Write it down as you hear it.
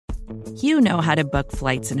You know how to book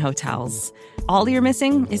flights and hotels. All you're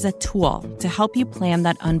missing is a tool to help you plan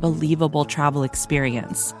that unbelievable travel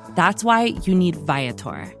experience. That's why you need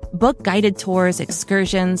Viator. Book guided tours,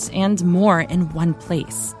 excursions, and more in one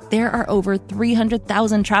place. There are over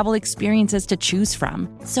 300,000 travel experiences to choose from,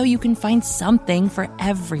 so you can find something for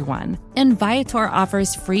everyone. And Viator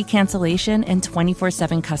offers free cancellation and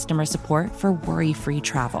 24/7 customer support for worry-free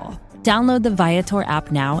travel. Download the Viator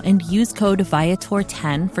app now and use code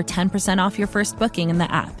Viator10 for 10% off your first booking in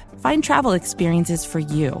the app. Find travel experiences for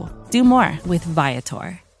you. Do more with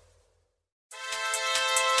Viator.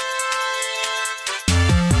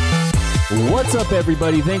 What's up,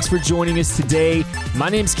 everybody? Thanks for joining us today. My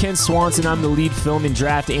name's Ken Swanson. I'm the lead film and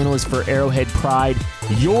draft analyst for Arrowhead Pride.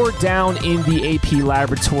 You're down in the AP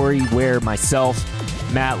laboratory where myself,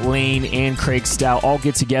 Matt Lane, and Craig Stout all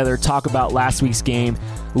get together, talk about last week's game,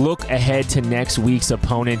 look ahead to next week's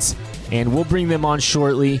opponents, and we'll bring them on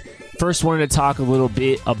shortly. First, wanted to talk a little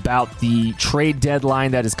bit about the trade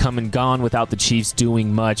deadline that has come and gone without the Chiefs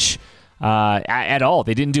doing much at all.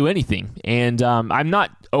 They didn't do anything, and I'm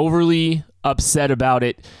not overly upset about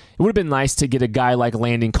it. It would have been nice to get a guy like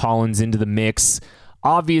Landon Collins into the mix.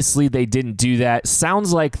 Obviously, they didn't do that.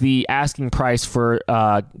 Sounds like the asking price for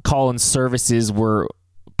Collins' services were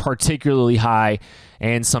particularly high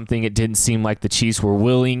and something it didn't seem like the Chiefs were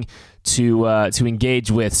willing to engage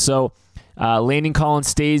with. So Landon Collins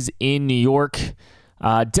stays in New York.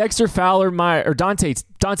 Dexter Fowler,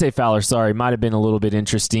 Dante Fowler, might have been a little bit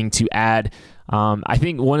interesting to add. I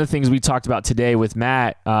think one of the things we talked about today with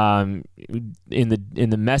Matt in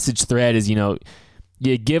the message thread is,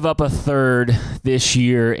 you give up a third this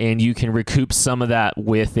year and you can recoup some of that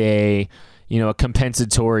with a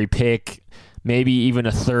compensatory pick, maybe even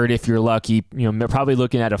a third if you're lucky. Probably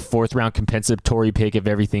looking at a fourth round compensatory pick if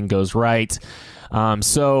everything goes right. I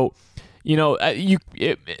don't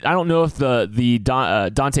know if the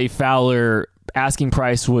Dante Fowler asking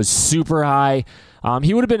price was super high.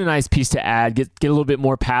 He would have been a nice piece to add, get a little bit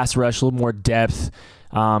more pass rush, a little more depth.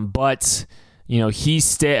 But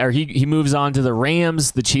he moves on to the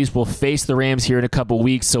Rams. The Chiefs will face the Rams here in a couple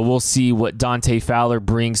weeks, so we'll see what Dante Fowler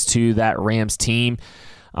brings to that Rams team.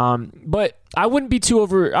 But I wouldn't be too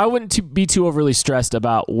overly stressed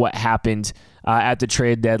about what happened at the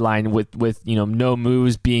trade deadline with no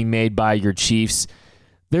moves being made by your Chiefs.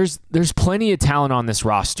 There's plenty of talent on this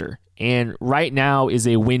roster, and right now is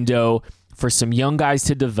a window for some young guys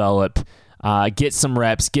to develop, get some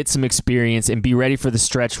reps, get some experience, and be ready for the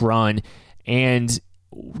stretch run, and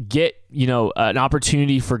get an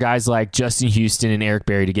opportunity for guys like Justin Houston and Eric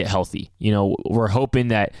Berry to get healthy. We're hoping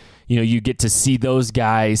that you get to see those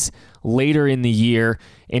guys later in the year,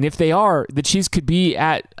 and if they are, the Chiefs could be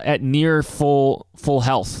at near full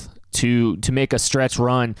health to make a stretch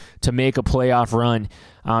run, to make a playoff run.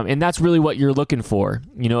 And that's really what you're looking for.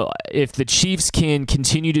 If the Chiefs can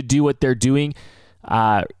continue to do what they're doing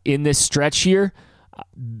in this stretch here,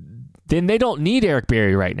 then they don't need Eric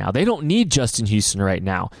Berry right now. They don't need Justin Houston right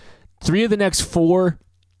now. 3 of the next 4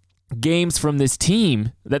 games from this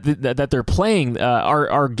team that they're playing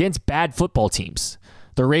are against bad football teams.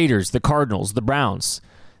 The Raiders, the Cardinals, the Browns.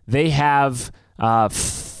 They have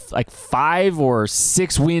 5 or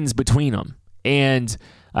 6 wins between them. And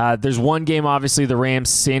there's one game, obviously, the Rams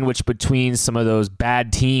sandwiched between some of those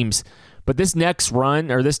bad teams. But this next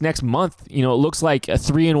run, or this next month, it looks like a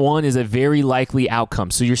 3-1 is a very likely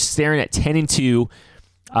outcome. So you're staring at 10-2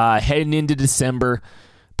 heading into December.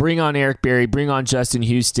 Bring on Eric Berry, bring on Justin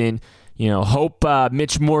Houston. Hope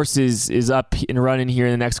Mitch Morse is up and running here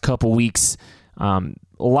in the next couple weeks. A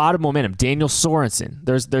lot of momentum. Daniel Sorensen.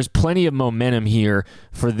 There's plenty of momentum here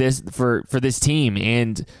for this team,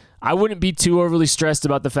 and I wouldn't be too overly stressed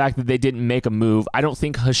about the fact that they didn't make a move. I don't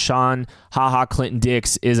think Hashan Clinton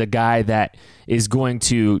Dix is a guy that is going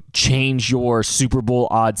to change your Super Bowl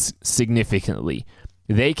odds significantly.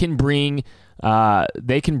 They can bring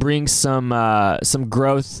some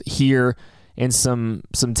growth here and some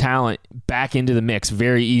talent back into the mix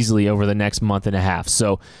very easily over the next month and a half.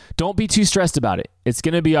 So don't be too stressed about it. It's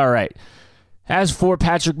going to be all right. As for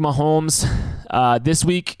Patrick Mahomes, this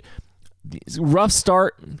week, rough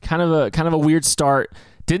start, kind of a weird start.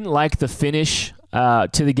 Didn't like the finish to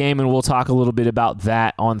the game, and we'll talk a little bit about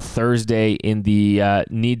that on Thursday in the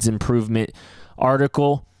needs improvement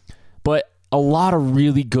article. But a lot of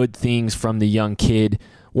really good things from the young kid.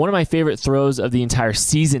 One of my favorite throws of the entire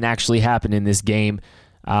season actually happened in this game.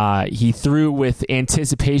 He threw with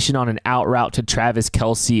anticipation on an out route to Travis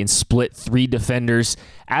Kelce and split 3 defenders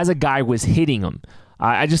as a guy was hitting him.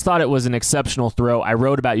 I just thought it was an exceptional throw. I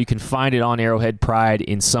wrote about it. You can find it on Arrowhead Pride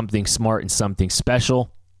in Something Smart and Something Special.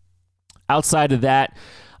 Outside of that,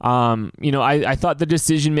 I thought the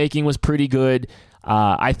decision making was pretty good.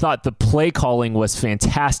 I thought the play calling was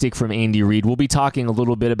fantastic from Andy Reid. We'll be talking a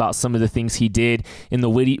little bit about some of the things he did in the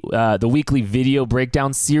weekly video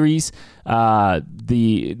breakdown series. It'll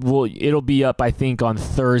be up, I think, on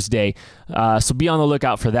Thursday. So be on the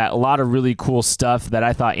lookout for that. A lot of really cool stuff that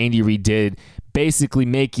I thought Andy Reid did, basically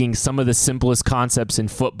making some of the simplest concepts in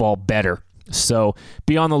football better. So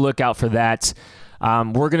be on the lookout for that.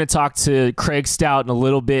 We're going to talk to Craig Stout in a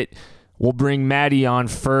little bit. We'll bring Maddie on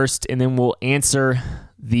first, and then we'll answer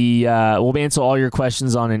all your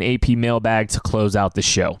questions on an AP mailbag to close out the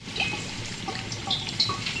show.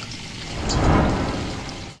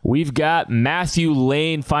 We've got Matthew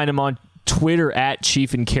Lane. Find him on Twitter at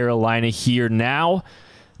Chief in Carolina here now.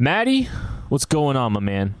 Maddie, what's going on, my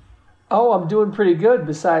man? Oh, I'm doing pretty good,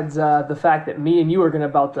 besides the fact that me and you are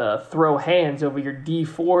about to throw hands over your D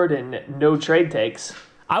Ford and no trade takes.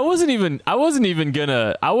 I wasn't even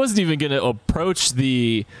gonna approach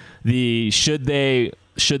the should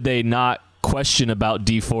they not question about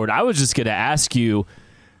D Ford. I was just gonna ask you,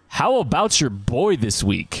 how about your boy this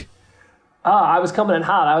week? I was coming in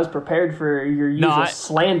hot. I was prepared for your usual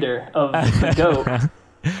slander of the GOAT.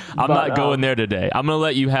 I'm not going there today. I'm gonna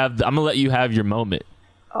let you have your moment.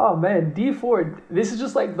 Oh man, D Ford, this is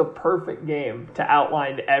just like the perfect game to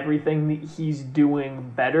outline everything that he's doing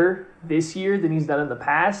better this year than he's done in the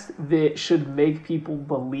past that should make people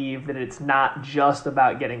believe that it's not just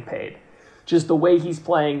about getting paid. Just the way he's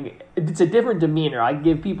playing, it's a different demeanor. I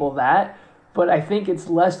give people that, but I think it's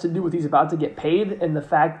less to do with he's about to get paid and the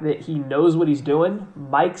fact that he knows what he's doing.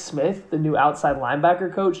 Mike Smith, the new outside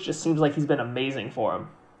linebacker coach, just seems like he's been amazing for him.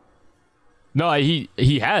 No, he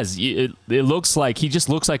has. It looks like he just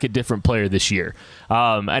looks like a different player this year,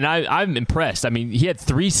 and I'm impressed. I mean, he had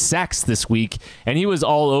 3 sacks this week, and he was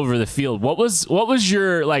all over the field. What was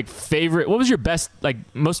your favorite? What was your best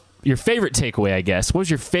your favorite takeaway? I guess. What was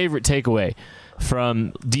your favorite takeaway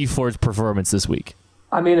from D Ford's performance this week?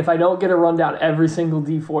 I mean, if I don't get to run down every single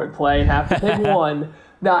D Ford play and have to pick one.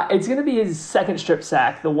 Nah, it's going to be his second strip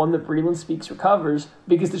sack, the one that Breland Speaks recovers,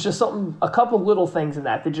 because there's just a couple little things in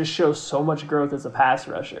that just show so much growth as a pass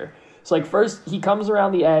rusher. So, first, he comes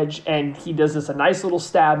around the edge, and he does a nice little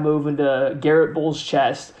stab move into Garrett Bull's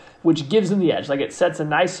chest, which gives him the edge. It sets a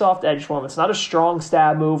nice soft edge for him. It's not a strong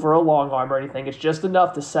stab move or a long arm or anything. It's just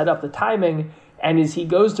enough to set up the timing, and as he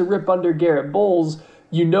goes to rip under Garrett Bull's,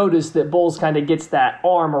 you notice that Bowles kind of gets that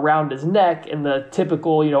arm around his neck in the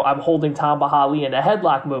typical, I'm holding Tamba Hali in a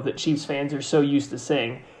headlock move that Chiefs fans are so used to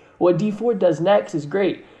seeing. What D Ford does next is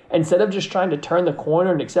great. Instead of just trying to turn the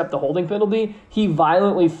corner and accept the holding penalty, he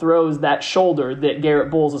violently throws that shoulder that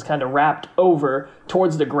Garrett Bowles is kind of wrapped over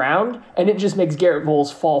towards the ground, and it just makes Garrett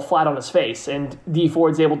Bowles fall flat on his face, and D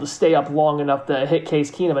Ford's able to stay up long enough to hit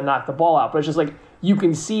Case Keenum and knock the ball out. But it's just you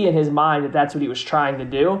can see in his mind that that's what he was trying to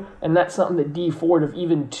do, and that's something that D Ford of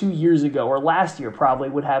even 2 years ago or last year probably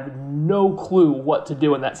would have no clue what to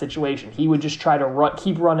do in that situation. He would just try to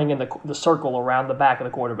keep running in the circle around the back of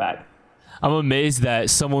the quarterback. I'm amazed that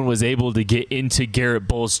someone was able to get into Garrett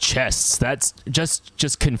Bull's chests. That's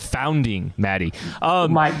just confounding, Maddie.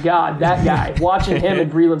 My God, that guy. Watching him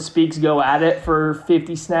and Breland Speaks go at it for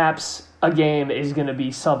 50 snaps a game is going to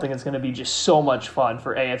be something that's going to be just so much fun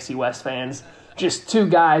for AFC West fans. Just two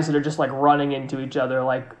guys that are just running into each other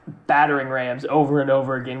like battering rams over and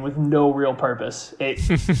over again with no real purpose.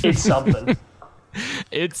 It's something.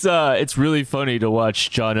 It's really funny to watch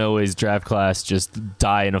John Elway's draft class just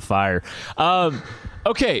die in a fire.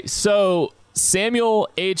 Okay, so Samuel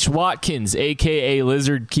H. Watkins, a.k.a.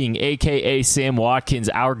 Lizard King, a.k.a. Sam Watkins,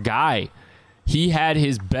 our guy, he had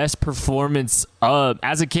his best performance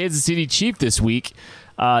as a Kansas City Chief this week.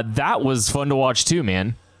 That was fun to watch too,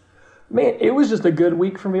 man. Man, it was just a good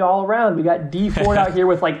week for me all around. We got D Ford out here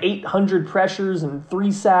with 800 pressures and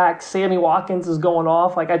 3 sacks. Sammy Watkins is going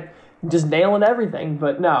off. I just nailing everything.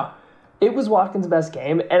 But no, it was Watkins' best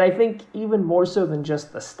game. And I think even more so than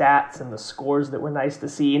just the stats and the scores that were nice to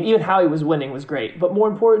see, and even how he was winning was great. But more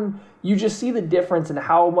important, you just see the difference in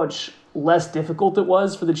how much less difficult it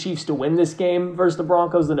was for the Chiefs to win this game versus the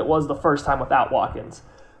Broncos than it was the first time without Watkins.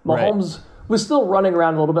 Mahomes was still running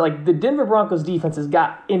around a little bit. The Denver Broncos defense has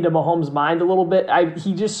got into Mahomes' mind a little bit.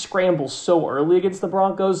 He just scrambles so early against the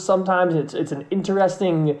Broncos. Sometimes it's an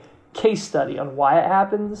interesting case study on why it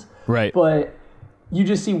happens. Right. But you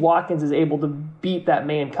just see Watkins is able to beat that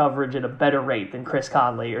man coverage at a better rate than Chris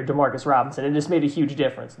Conley or Demarcus Robinson. It just made a huge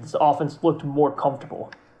difference. This offense looked more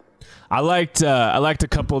comfortable. I liked a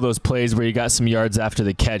couple of those plays where you got some yards after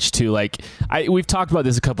the catch too. We've talked about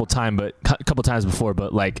this a couple times before,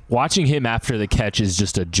 but watching him after the catch is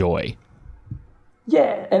just a joy.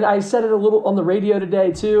 Yeah, and I said it a little on the radio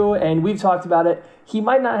today too, and we've talked about it. He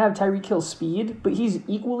might not have Tyreek Hill's speed, but he's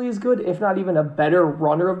equally as good, if not even a better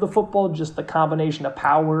runner of the football, just the combination of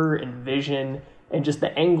power and vision and just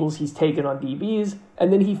the angles he's taken on DBs,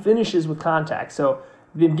 and then he finishes with contact. So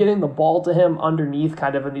them getting the ball to him underneath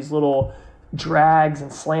kind of in these little drags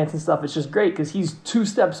and slants and stuff, it's just great because he's 2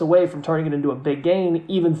 steps away from turning it into a big gain,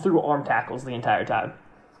 even through arm tackles the entire time.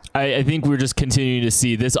 I think we're just continuing to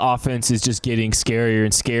see this offense is just getting scarier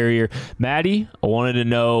and scarier. Maddie, I wanted to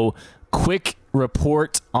know, quick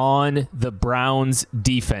report on the Browns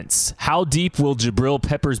defense. How deep will Jabril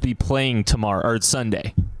Peppers be playing tomorrow or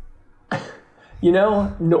Sunday?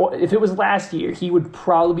 If it was last year, he would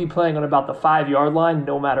probably be playing on about the 5-yard line,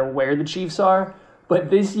 no matter where the Chiefs are. But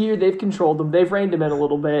this year, they've controlled him. They've reined him in a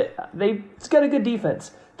little bit. It's got a good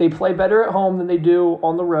defense. They play better at home than they do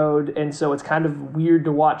on the road, and so it's kind of weird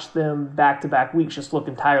to watch them back-to-back weeks just look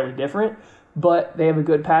entirely different. But they have a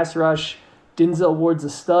good pass rush. Denzel Ward's a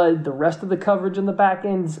stud. The rest of the coverage in the back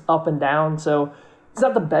end's up and down. So it's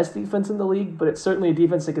not the best defense in the league, but it's certainly a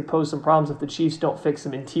defense that could pose some problems if the Chiefs don't fix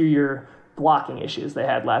some interior blocking issues they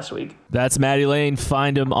had last week. That's Matty Lane.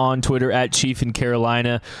 Find him on Twitter at Chief in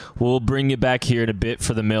Carolina. We'll bring you back here in a bit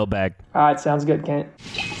for the mailbag. All right, sounds good, Kent.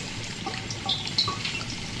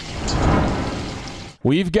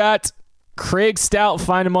 We've got Craig Stout.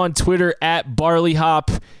 Find him on Twitter at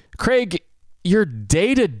BarleyHop. Craig, you're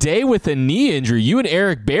day-to-day with a knee injury. You and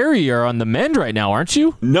Eric Berry are on the mend right now, aren't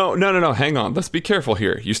you? No. Hang on. Let's be careful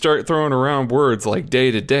here. You start throwing around words like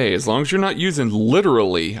day-to-day. As long as you're not using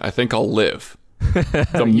literally, I think I'll live.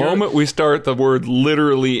 The moment we start the word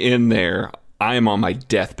literally in there, I am on my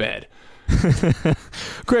deathbed.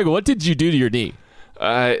 Craig, what did you do to your knee?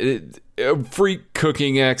 A freak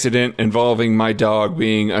cooking accident involving my dog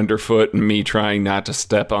being underfoot and me trying not to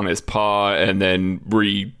step on his paw and then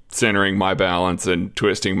recentering my balance and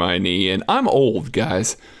twisting my knee. And I'm old,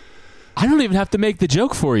 guys. I don't even have to make the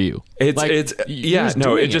joke for you. My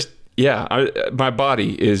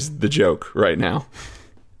body is the joke right now.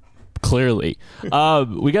 Clearly.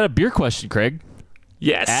 We got a beer question, Craig.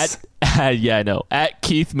 Yes. At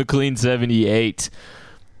Keith McLean 78.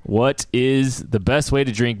 What is the best way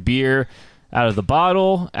to drink beer? Out of the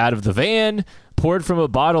bottle, out of the van, poured from a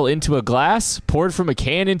bottle into a glass, poured from a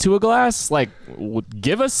can into a glass? Like,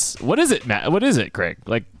 give us, what is it, Matt? What is it, Craig?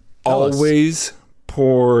 Like, always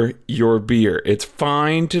pour your beer. It's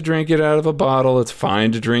fine to drink it out of a bottle. It's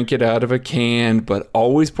fine to drink it out of a can, but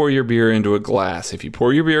always pour your beer into a glass. If you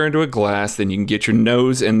pour your beer into a glass, then you can get your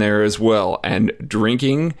nose in there as well. And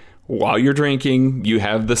drinking, while you're drinking, you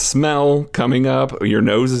have the smell coming up. Your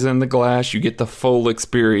nose is in the glass. You get the full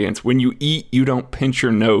experience. When you eat, you don't pinch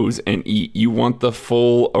your nose and eat. You want the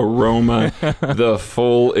full aroma, the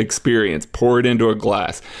full experience. Pour it into a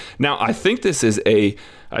glass. Now, I think this is a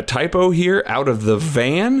typo here, out of the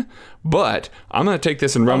van, but I'm going to take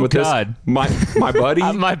this and run with this. My buddy.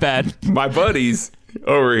 My bad. My buddies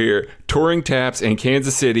over here, Touring Taps in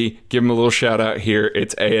Kansas City. Give them a little shout out here.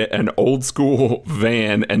 It's an old school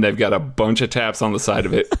van, and they've got a bunch of taps on the side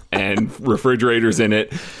of it and refrigerators in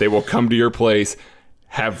it. They will come to your place,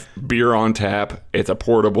 have beer on tap. It's a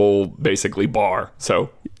portable, basically, bar. So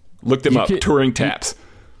look them up, Touring Taps.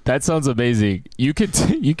 That sounds amazing. You could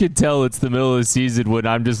tell it's the middle of the season when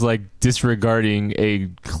I'm just like disregarding a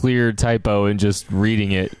clear typo and just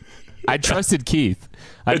reading it. I trusted Keith.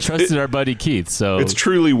 I trusted our buddy Keith. So it's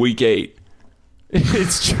truly week 8.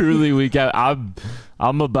 It's truly week 8.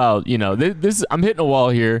 I'm about, this. I'm hitting a wall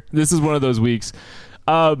here. This is one of those weeks.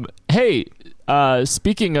 Hey,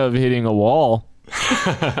 speaking of hitting a wall,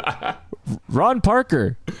 Ron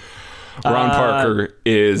Parker. Ron Parker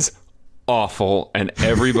is awful, and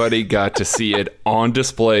everybody got to see it on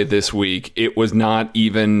display this week. It was not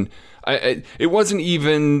even it wasn't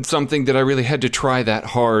even something that I really had to try that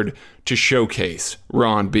hard to showcase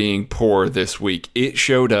Ron being poor this week. It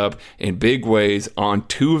showed up in big ways on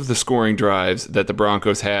 2 of the scoring drives that the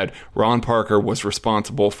Broncos had. Ron Parker was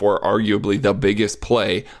responsible for arguably the biggest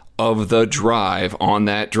play of the drive on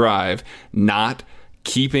that drive, not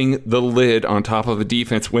keeping the lid on top of a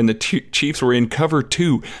defense when the Chiefs were in cover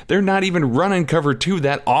 2. They're not even running cover 2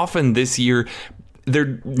 that often this year.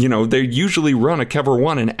 They usually run a cover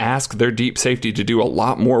 1 and ask their deep safety to do a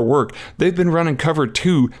lot more work. They've been running cover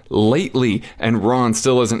 2 lately, and Ron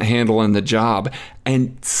still isn't handling the job.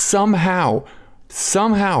 And somehow,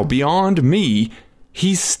 beyond me,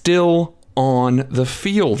 he's still on the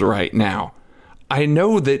field right now. I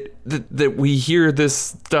know that we hear this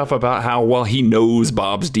stuff about how, well, he knows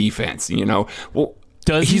Bob's defense, Well,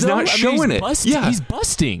 He's not showing it. Yeah. He's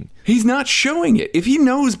busting. He's not showing it. If he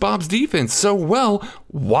knows Bob's defense so well,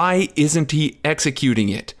 why isn't he executing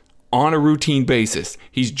it on a routine basis?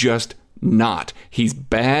 He's just not. He's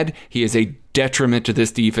bad. He is a detriment to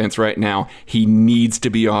this defense right now. He needs to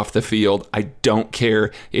be off the field. I don't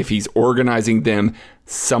care if he's organizing them.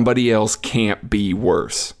 Somebody else can't be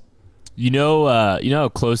worse. You know how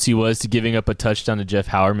close he was to giving up a touchdown to Jeff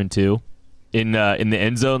Howerman too, in the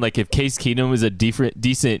end zone. Like if Case Keenum is a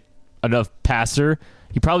decent enough passer,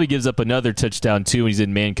 he probably gives up another touchdown too when he's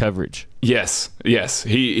in man coverage. Yes.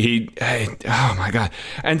 He oh my God.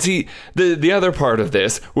 And see, the other part of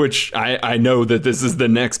this, which I know that this is the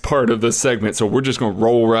next part of the segment, so we're just going to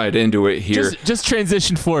roll right into it here. Just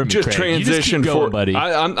transition for me, Just Craig. transition going, for buddy.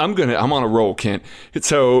 I'm on a roll, Kent.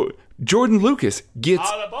 So Jordan Lucas gets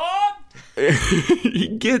he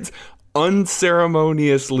gets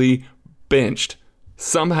unceremoniously benched.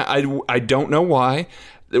 Somehow, I don't know why.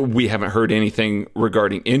 We haven't heard anything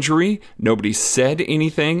regarding injury. Nobody said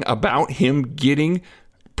anything about him getting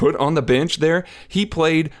put on the bench there. He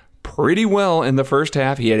played pretty well in the first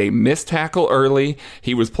half. He had a missed tackle early.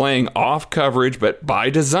 He was playing off coverage, but by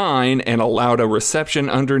design, and allowed a reception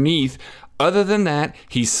underneath. Other than that,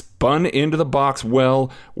 he spun into the box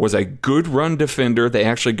well, was a good run defender. They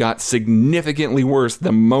actually got significantly worse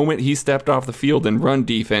the moment he stepped off the field in run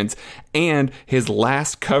defense. And his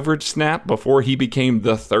last coverage snap before he became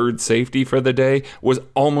the third safety for the day was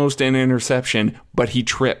almost an interception, but he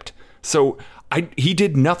tripped. So he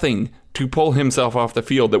did nothing to pull himself off the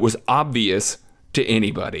field that was obvious to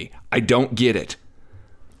anybody. I don't get it.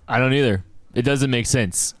 I don't either. It doesn't make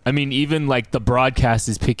sense. I mean, even like the broadcast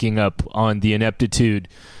is picking up on the ineptitude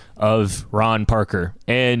of Ron Parker.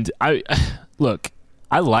 And I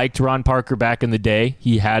liked Ron Parker back in the day.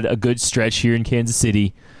 He had a good stretch here in Kansas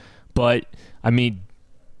City. But, I mean,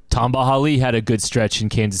 Tamba Hali had a good stretch in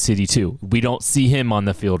Kansas City too. We don't see him on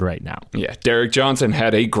the field right now. Yeah, Derek Johnson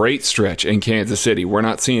had a great stretch in Kansas City. We're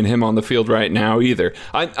not seeing him on the field right now either.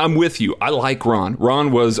 I'm with you. I like Ron.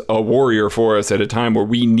 Ron was a warrior for us at a time where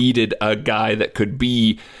we needed a guy that could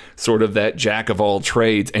be sort of that jack of all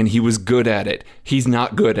trades, and he was good at it. He's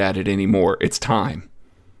not good at it anymore. It's time.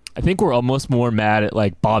 I think we're almost more mad at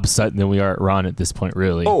like Bob Sutton than we are at Ron at this point,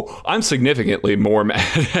 really. Oh, I'm significantly more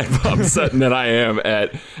mad at Bob Sutton than I am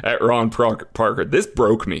at Ron Parker. This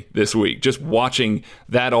broke me this week, just watching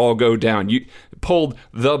that all go down. You pulled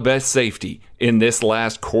the best safety in this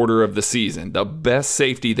last quarter of the season, the best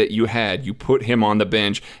safety that you had. You put him on the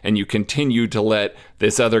bench, and you continued to let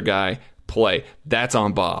this other guy play. That's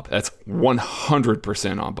on Bob. That's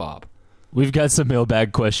 100% on Bob. We've got some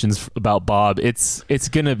mailbag questions about Bob. It's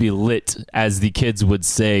going to be lit, as the kids would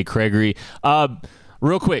say, Gregory.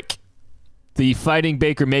 Real quick, the Fighting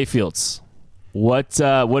Baker Mayfields. What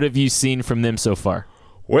have you seen from them so far?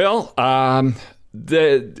 Well,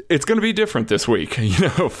 it's going to be different this week.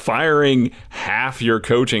 Firing half your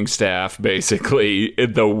coaching staff basically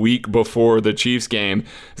the week before the Chiefs game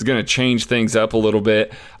is going to change things up a little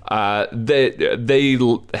bit. They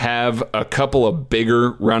have a couple of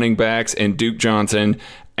bigger running backs in Duke Johnson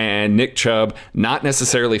and Nick Chubb, not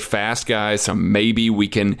necessarily fast guys, so maybe we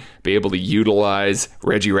can be able to utilize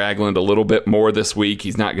Reggie Ragland a little bit more this week.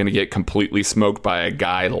 He's not going to get completely smoked by a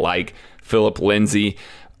guy like Phillip Lindsay.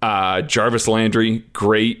 Jarvis Landry,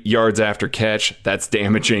 great yards after catch. That's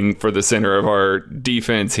damaging for the center of our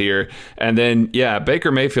defense here. And then,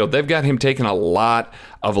 Baker Mayfield, they've got him taking a lot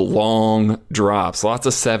of long drops, lots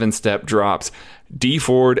of 7-step drops. Dee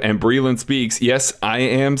Ford and Breeland Speaks, yes, I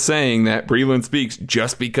am saying that Breeland Speaks,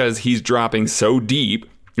 just because he's dropping so deep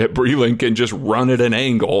that Breeland can just run at an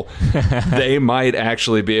angle, they might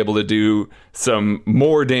actually be able to do some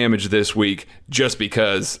more damage this week just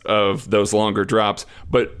because of those longer drops.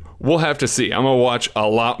 But we'll have to see. I'm going to watch a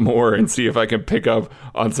lot more and see if I can pick up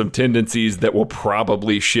on some tendencies that will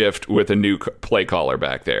probably shift with a new play caller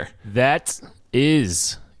back there. That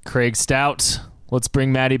is Craig Stout. Let's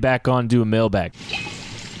bring Maddie back on, do a mailbag.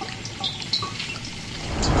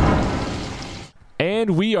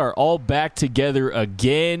 And we are all back together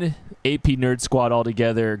again. AP Nerd Squad all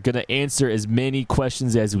together. Going to answer as many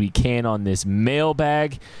questions as we can on this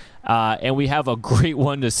mailbag. And we have a great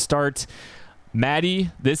one to start.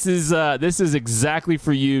 Maddie, this is exactly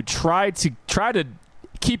for you. Try to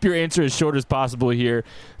keep your answer as short as possible here.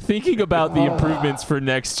 Thinking about the improvements for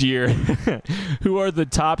next year, who are the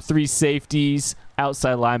top 3 safeties,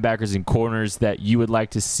 outside linebackers, and corners that you would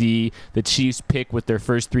like to see the Chiefs pick with their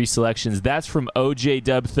first 3 selections? That's from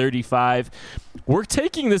OJDub35. We're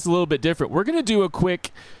taking this a little bit different. We're going to do a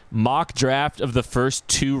quick mock draft of the first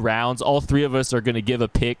 2 rounds. All 3 of us are going to give a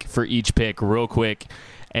pick for each pick real quick.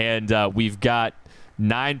 And we've got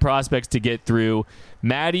 9 prospects to get through.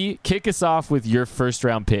 Maddie, kick us off with your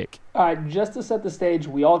first-round pick. All right, just to set the stage,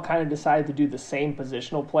 we all kind of decided to do the same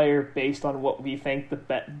positional player based on what we think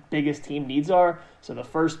the biggest team needs are. So the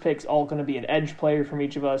first pick's all going to be an edge player from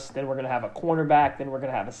each of us. Then we're going to have a cornerback. Then we're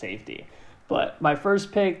going to have a safety. But my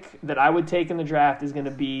first pick that I would take in the draft is going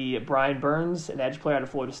to be Brian Burns, an edge player out of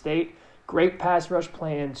Florida State. Great pass rush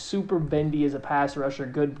plan, super bendy as a pass rusher,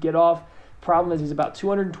 good get off. Problem is he's about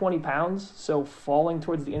 220 pounds, so falling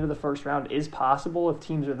towards the end of the first round is possible if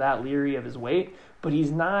teams are that leery of his weight. But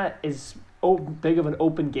he's not as big of an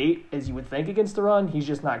open gate as you would think against the run. He's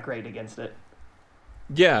just not great against it.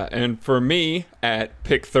 Yeah, and for me, at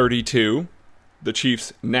pick 32, the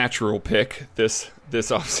Chiefs' natural pick this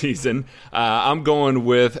offseason, I'm going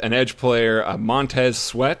with an edge player, Montez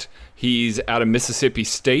Sweat. He's out of Mississippi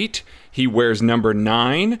State. He wears number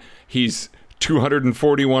 9. He's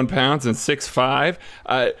 241 pounds and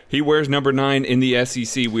 6'5". He wears number 9 in the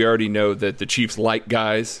SEC. We already know that the Chiefs like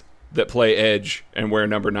guys that play edge and wear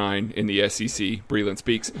number 9 in the SEC. Breland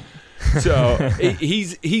speaks. So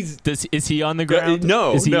is he on the ground?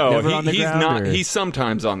 No, is he never on the he's ground, not. Or? He's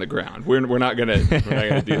sometimes on the ground. We're not gonna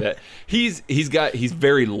do that. He's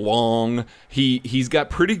very long. He's got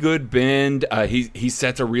pretty good bend. He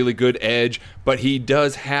sets a really good edge, but he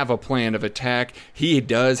does have a plan of attack. He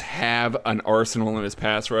does have an arsenal in his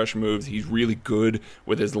pass rush moves. He's really good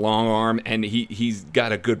with his long arm, and he's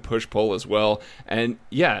got a good push pull as well. And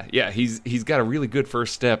he's got a really good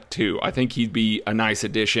first step too. I think he'd be a nice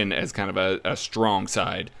addition as kind of a strong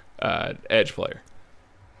side edge player.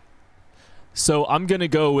 So I'm going to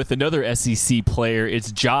go with another SEC player. It's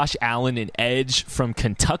Josh Allen, an edge from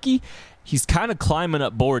Kentucky. He's kind of climbing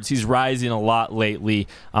up boards. He's rising a lot lately.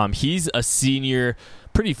 He's a senior,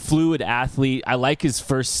 pretty fluid athlete. I like his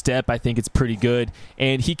first step. I think it's pretty good.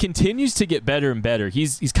 And he continues to get better and better.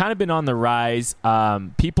 He's kind of been on the rise.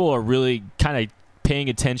 People are really kind of paying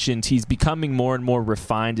attention. He's becoming more and more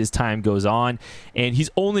refined as time goes on, and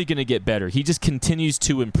he's only going to get better. He just continues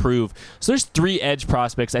to improve. So there's 3 edge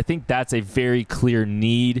prospects. I think that's a very clear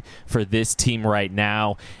need for this team right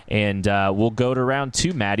now, and we'll go to round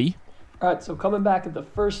 2, Maddie. All right, so coming back at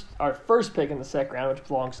our first pick in the second round, which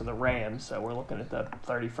belongs to the Rams. So we're looking at the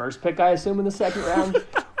 31st pick, I assume, in the second round.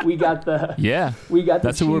 We got the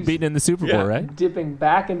that's who we're beating in the Super Bowl, right? Dipping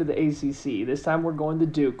back into the ACC. This time we're going to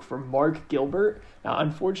Duke for Mark Gilbert. Now,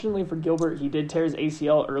 unfortunately for Gilbert, he did tear his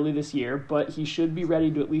ACL early this year, but he should be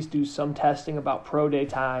ready to at least do some testing about pro day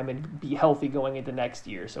time and be healthy going into next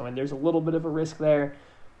year. So, and there's a little bit of a risk there.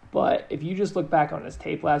 But if you just look back on his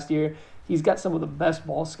tape last year, he's got some of the best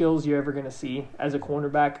ball skills you're ever going to see as a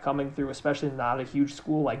cornerback coming through, especially not a huge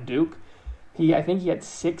school like Duke. I think he had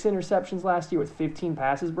 6 interceptions last year with 15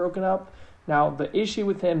 passes broken up. Now, the issue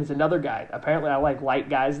with him is another guy. Apparently, I like light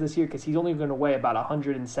guys this year because he's only going to weigh about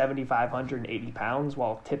 175, 180 pounds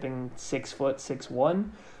while tipping 6 foot, 6'1".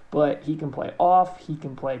 But he can play off, he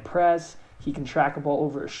can play press, he can track a ball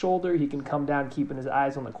over his shoulder, he can come down keeping his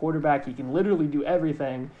eyes on the quarterback. He can literally do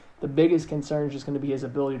everything. The biggest concern is just going to be his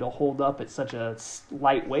ability to hold up at such a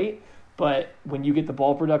light weight. But when you get the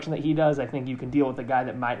ball production that he does, I think you can deal with a guy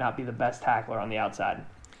that might not be the best tackler on the outside.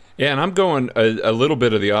 Yeah, and I'm going a little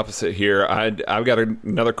bit of the opposite here. I've got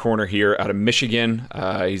another corner here out of Michigan.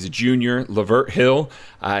 He's a junior, Lavert Hill.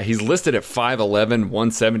 He's listed at 5'11",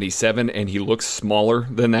 177, and he looks smaller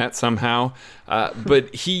than that somehow.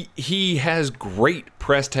 But he has great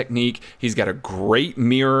press technique. He's got a great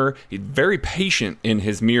mirror. He's very patient in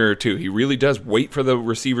his mirror, too. He really does wait for the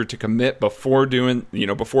receiver to commit before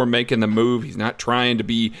making the move. He's not trying to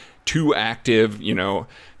be too active,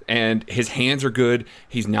 and his hands are good.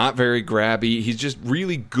 He's not very grabby. He's just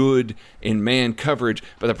really good in man coverage.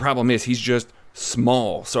 But the problem is he's just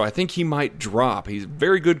small. So I think he might drop. He's a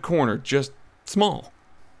very good corner, just small.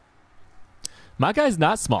 My guy's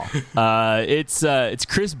not small. It's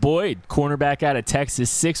Chris Boyd, cornerback out of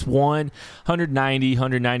Texas, 6'1", 190,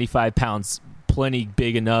 195 pounds. Plenty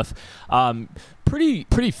big enough.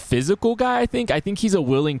 Pretty physical guy, I think. I think he's a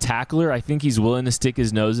willing tackler. I think he's willing to stick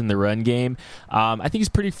his nose in the run game. I think he's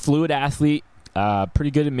a pretty fluid athlete,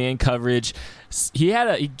 pretty good in man coverage. He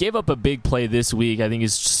gave up a big play this week. I think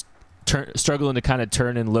he's just struggling to kind of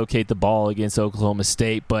turn and locate the ball against Oklahoma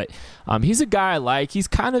State. But he's a guy I like. He's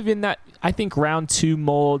kind of in that, I think, round 2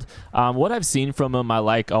 mold. What I've seen from him, I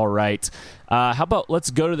like all right. How about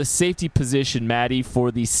let's go to the safety position, Maddie,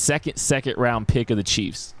 for the second round pick of the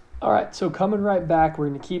Chiefs. All right, so coming right back, we're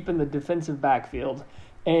going to keep in the defensive backfield.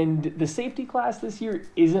 And the safety class this year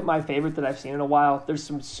isn't my favorite that I've seen in a while. There's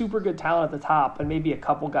some super good talent at the top and maybe a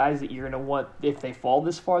couple guys that you're going to want, if they fall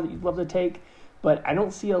this far, that you'd love to take. but I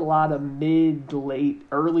don't see a lot of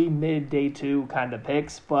early mid day 2 kind of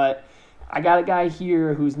picks. But I got a guy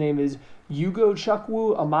here whose name is Yugo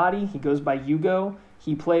Chukwu Amadi. He goes by Yugo.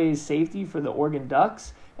 He plays safety for the Oregon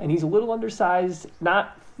Ducks, and he's a little undersized,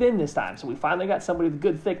 not thin this time. So we finally got somebody with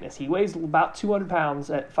good thickness. He weighs about 200 pounds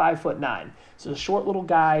at 5'9". So a short little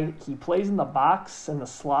guy. He plays in the box and the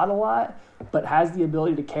slot a lot, but has the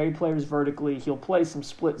ability to carry players vertically. He'll play some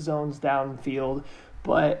split zones downfield,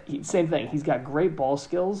 but same thing. He's got great ball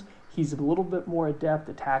skills. He's a little bit more adept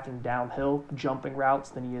attacking downhill, jumping routes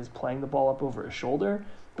than he is playing the ball up over his shoulder,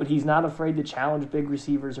 but he's not afraid to challenge big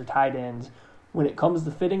receivers or tight ends. When it comes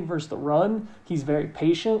to fitting versus the run, he's very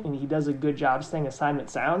patient, and he does a good job staying assignment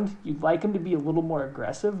sound. You'd like him to be a little more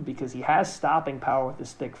aggressive because he has stopping power with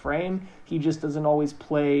his thick frame. He just doesn't always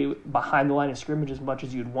play behind the line of scrimmage as much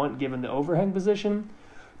as you'd want given the overhang position.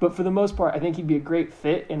 But for the most part, I think he'd be a great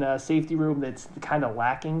fit in a safety room that's kind of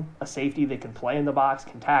lacking a safety that can play in the box,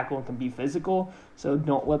 can tackle, and can be physical. So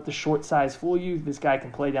don't let the short size fool you. This guy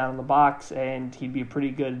can play down in the box, and he'd be a pretty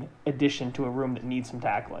good addition to a room that needs some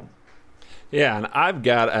tackling. Yeah, and I've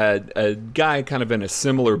got a guy kind of in a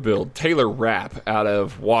similar build, Taylor Rapp out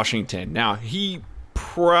of Washington. Now, he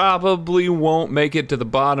probably won't make it to the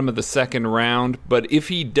bottom of the second round, but if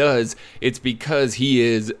he does, it's because he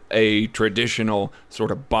is a traditional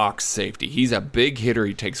sort of box safety. He's a big hitter.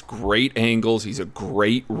 He takes great angles. He's a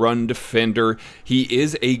great run defender. He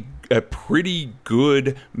is a pretty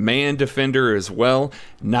good man defender as well.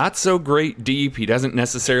 Not so great deep. He doesn't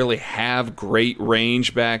necessarily have great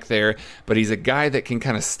range back there, but he's a guy that can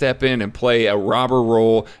kind of step in and play a robber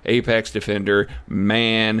role, apex defender,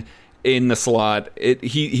 man in the slot.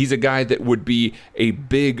 He's a guy that would be a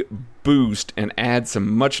big boost and add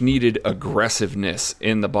some much needed aggressiveness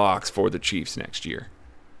in the box for the Chiefs next year.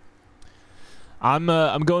 I'm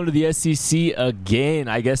going to the SEC again.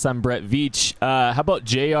 I guess I'm Brett Veach. How about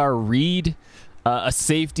J.R. Reed, a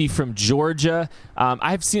safety from Georgia?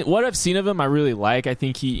 I've seen of him. I really like. I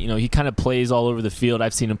think he kind of plays all over the field.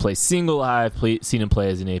 I've seen him play single high. I've seen him play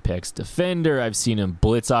as an apex defender. I've seen him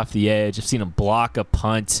blitz off the edge. I've seen him block a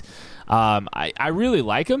punt. I really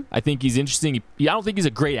like him. I think he's interesting. I don't think he's a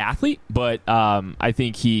great athlete, but I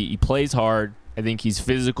think he plays hard. I think he's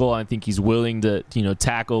physical. I think he's willing to,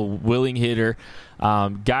 tackle, willing hitter,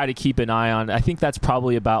 guy to keep an eye on. I think that's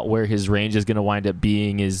probably about where his range is going to wind up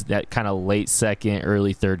being, is that kind of late second,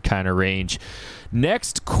 early third kind of range.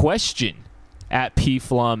 Next question at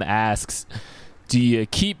PFlum asks, do you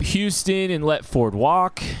keep Houston and let Ford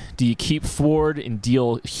walk? Do you keep Ford and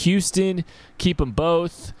deal Houston? Keep them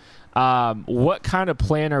both? What kind of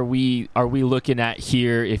plan are we looking at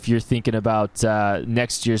here if you're thinking about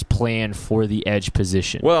next year's plan for the edge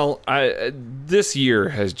position? Well, this year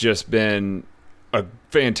has just been a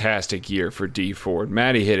fantastic year for Dee Ford.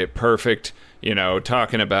 Maddie hit it perfect,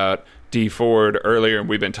 talking about Dee Ford earlier, and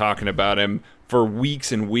we've been talking about him for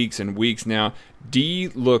weeks and weeks and weeks now. Dee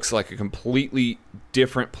looks like a completely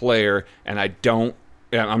different player, and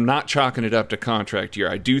I'm not chalking it up to contract year.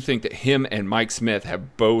 I do think that him and Mike Smith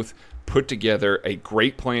have both put together a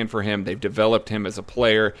great plan for him. They've developed him as a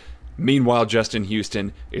player. Meanwhile, Justin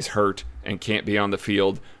Houston is hurt and can't be on the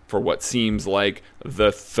field for what seems like the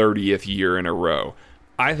 30th year in a row.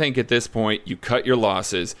 I think at this point, you cut your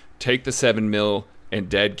losses, take the $7 million in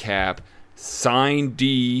dead cap, sign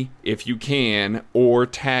D if you can, or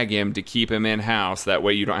tag him to keep him in-house. That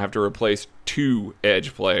way you don't have to replace 2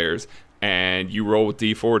 edge players, and you roll with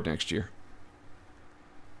Dee Ford next year.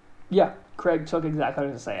 Yeah, Craig took exactly what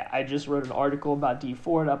I was going to say. I just wrote an article about Dee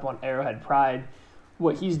Ford up on Arrowhead Pride.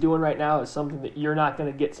 What he's doing right now is something that you're not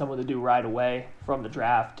going to get someone to do right away from the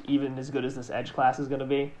draft, even as good as this edge class is going to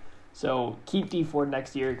be. So keep Dee Ford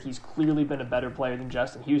next year. He's clearly been a better player than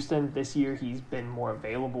Justin Houston. This year he's been more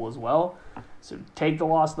available as well. So take the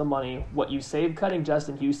loss of the money. What you save cutting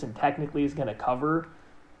Justin Houston technically is going to cover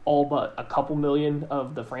all but a couple million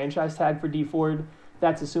of the franchise tag for Dee Ford.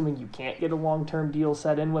 That's assuming you can't get a long-term deal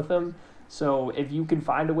set in with him. So if you can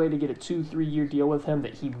find a way to get a 2-3 year deal with him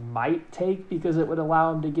that he might take because it would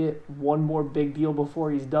allow him to get one more big deal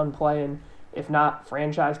before he's done playing, if not,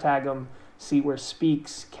 franchise tag him, see where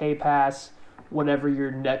Speaks, K-Pass, whatever your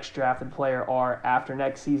next drafted player are after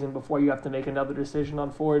next season before you have to make another decision on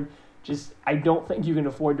Ford. I don't think you can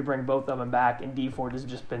afford to bring both of them back, and Dee Ford has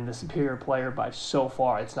just been the superior player by so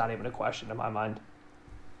far. It's not even a question in my mind.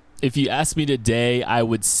 If you ask me today, I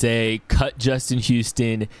would say cut Justin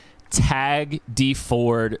Houston, tag D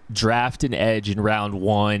Ford, draft an edge in round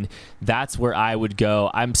 1. That's where I would go.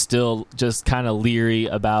 I'm still just kind of leery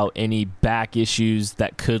about any back issues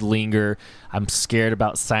that could linger. I'm scared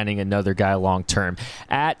about signing another guy long term.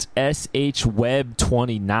 At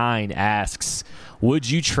SHWeb29 asks, would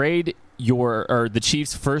you trade the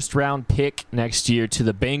Chiefs' first round pick next year to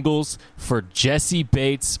the Bengals for Jessie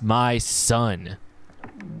Bates, my son?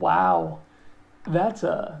 Wow. That's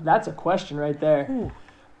a question right there. Ooh.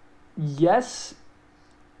 Yes.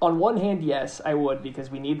 On one hand, yes, I would, because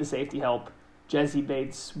we need the safety help. Jessie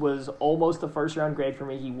Bates was almost a first-round grade for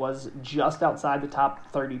me. He was just outside the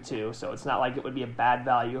top 32, so it's not like it would be a bad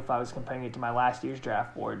value if I was comparing it to my last year's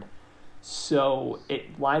draft board. So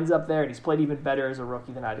it lines up there, and he's played even better as a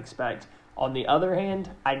rookie than I'd expect. On the other hand,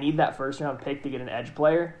 I need that first-round pick to get an edge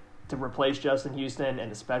player to replace Justin Houston,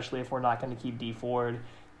 and especially if we're not going to keep D Ford.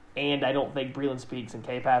 And I don't think Breeland Speaks and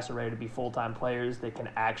K-Pass are ready to be full-time players that can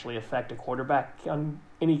actually affect a quarterback on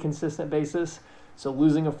any consistent basis. So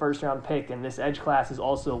losing a first-round pick in this edge class is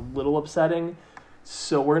also a little upsetting.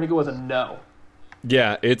 So we're going to go with a no.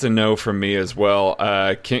 Yeah, it's a no from me as well.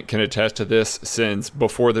 Kent can attest to this, since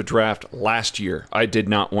before the draft last year, I did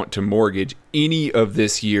not want to mortgage any of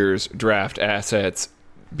this year's draft assets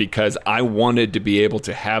because I wanted to be able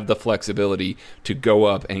to have the flexibility to go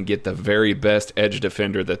up and get the very best edge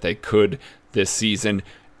defender that they could this season.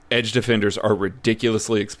 Edge defenders are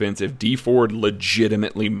ridiculously expensive. D Ford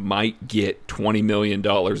legitimately might get $20 million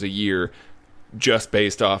a year just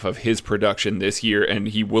based off of his production this year, and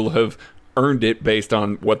he will have earned it based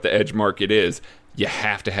on what the edge market is. You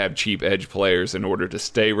have to have cheap edge players in order to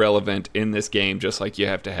stay relevant in this game, just like you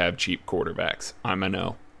have to have cheap quarterbacks. I'm a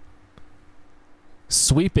no.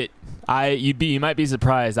 Sweep it. You might be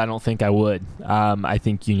surprised. I don't think I would. I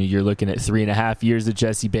think you're looking at 3.5 years of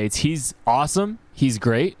Jessie Bates. He's awesome. He's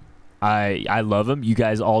great. I love him. You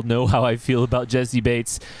guys all know how I feel about Jessie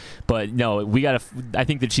Bates. But no, I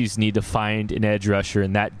think the Chiefs need to find an edge rusher,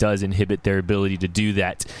 and that does inhibit their ability to do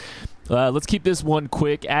that. Let's keep this one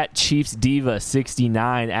quick. At Chiefs Diva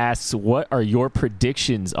 69 asks, what are your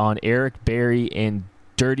predictions on Eric Berry and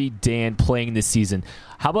Dirty Dan playing this season?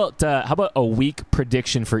 How about a week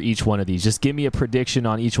prediction for each one of these? Just give me a prediction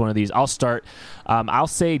on each one of these. I'll start. I'll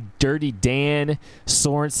say Dirty Dan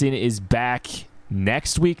Sorensen is back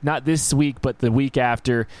next week, not this week, but the week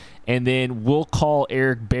after, and then we'll call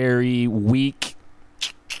Eric Berry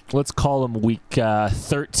let's call him week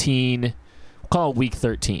 13. We'll call it week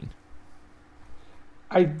 13.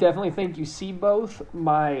 I definitely think you see both.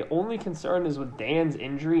 My only concern is with Dan's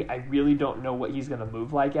injury. I really don't know what he's going to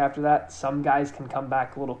move like after that. Some guys can come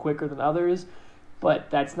back a little quicker than others,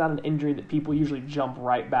 but that's not an injury that people usually jump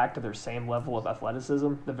right back to their same level of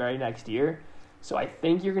athleticism the very next year. So I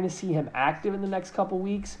think you're going to see him active in the next couple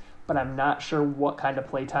weeks, but I'm not sure what kind of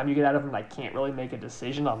play time you get out of him. I can't really make a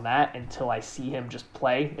decision on that until I see him just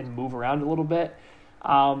play and move around a little bit.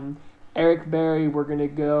 Eric Berry, we're going to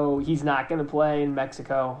go, he's not going to play in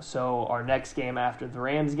Mexico, so our next game after the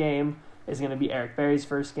Rams game is going to be Eric Berry's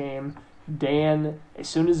first game. Dan, as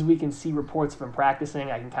soon as we can see reports of him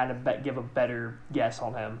practicing, I can kind of give a better guess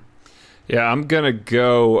on him. Yeah, I'm going to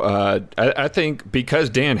go, I think because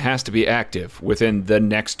Dan has to be active within the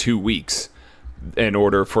next 2 weeks in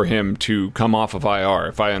order for him to come off of IR,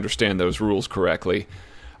 if I understand those rules correctly.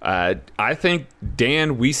 I think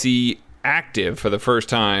Dan, we see active for the first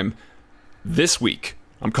time this week.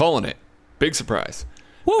 I'm calling it. Big surprise.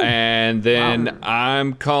 Woo. And then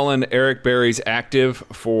I'm calling Eric Berry's active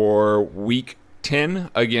for week 10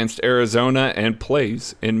 against Arizona and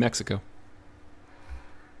plays in Mexico.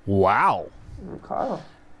 Wow. Okay.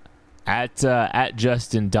 At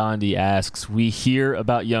Justin Dondi asks, we hear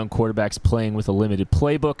about young quarterbacks playing with a limited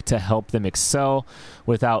playbook to help them excel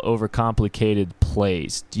without overcomplicated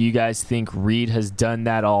plays. Do you guys think Reed has done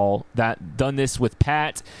this with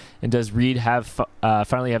Pat? And does Reed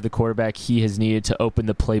finally have the quarterback he has needed to open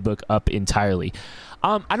the playbook up entirely?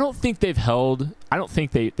 I don't think they've held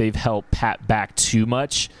Pat back too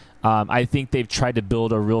much. I think they've tried to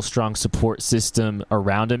build a real strong support system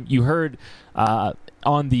around him. You heard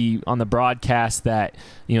on the broadcast that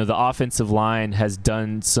the offensive line has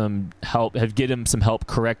done some help, have given him some help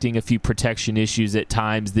correcting a few protection issues at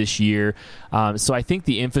times this year. So I think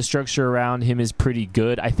the infrastructure around him is pretty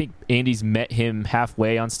good. I think Andy's met him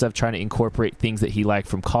halfway on stuff, trying to incorporate things that he liked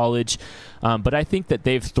from college. But I think that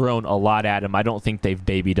they've thrown a lot at him. I don't think they've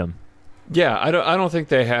babied him. Yeah, I don't think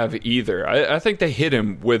they have either. I think they hit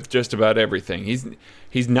him with just about everything.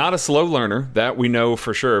 He's not a slow learner, that we know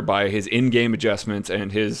for sure by his in-game adjustments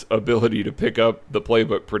and his ability to pick up the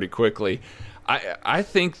playbook pretty quickly. I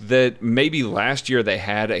think that maybe last year they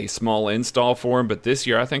had a small install for him, but this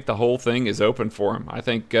year I think the whole thing is open for him. I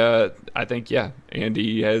think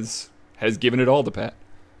Andy has given it all to Pat.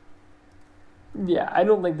 Yeah, I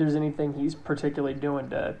don't think there's anything he's particularly doing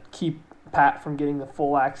to keep Pat from getting the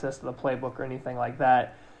full access to the playbook or anything like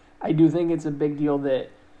that. I do think it's a big deal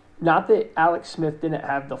that, not that Alex Smith didn't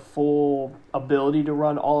have the full ability to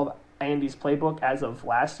run all of Andy's playbook as of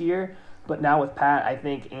last year, but now with Pat, I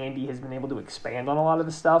think Andy has been able to expand on a lot of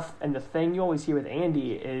the stuff. And the thing you always hear with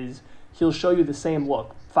Andy is he'll show you the same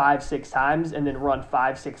look 5-6 times and then run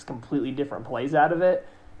 5-6 completely different plays out of it.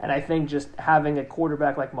 And I think just having a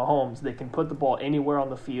quarterback like Mahomes that can put the ball anywhere on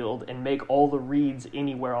the field and make all the reads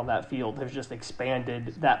anywhere on that field has just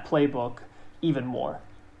expanded that playbook even more.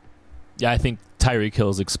 Yeah, I think Tyreek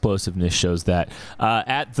Hill's explosiveness shows that.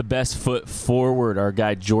 At the best foot forward, our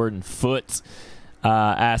guy Jordan Foote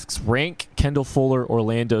asks, rank Kendall Fuller,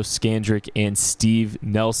 Orlando Scandrick, and Steve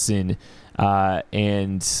Nelson.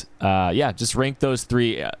 Just rank those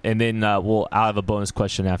three, and then I'll have a bonus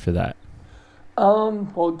question after that.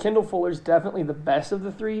 Well, Kendall Fuller's definitely the best of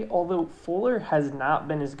the three, although Fuller has not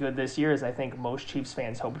been as good this year as I think most Chiefs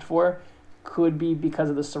fans hoped for. Could be because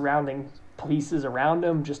of the surrounding pieces around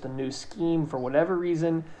him, just a new scheme for whatever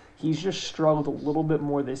reason. He's just struggled a little bit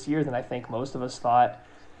more this year than I think most of us thought.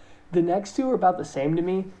 The next two are about the same to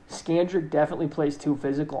me. Scandrick definitely plays too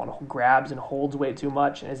physical and grabs and holds way too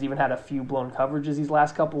much and has even had a few blown coverages these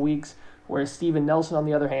last couple weeks, whereas Steven Nelson, on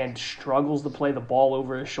the other hand, struggles to play the ball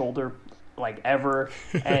over his shoulder like ever,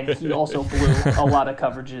 and he also blew a lot of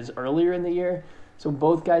coverages earlier in the year. So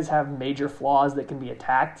both guys have major flaws that can be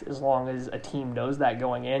attacked as long as a team knows that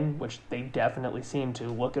going in, which they definitely seem to.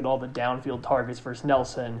 Look at all the downfield targets versus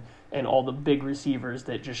Nelson and all the big receivers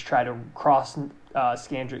that just try to cross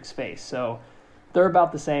Scandrick's face. So they're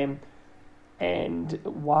about the same. And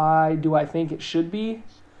why do I think it should be?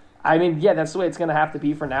 I mean, yeah, that's the way it's going to have to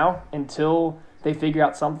be for now until they figure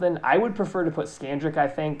out something. I would prefer to put Scandrick, I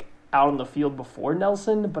think, out on the field before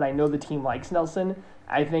Nelson, but I know the team likes Nelson.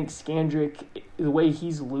 I think Scandrick, the way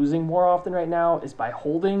he's losing more often right now is by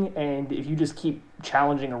holding, and if you just keep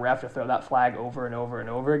challenging a ref to throw that flag over and over and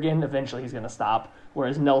over again, eventually he's going to stop,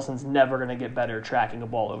 whereas Nelson's never going to get better tracking a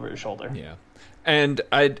ball over his shoulder. Yeah, and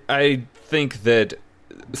I think that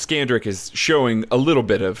Scandrick is showing a little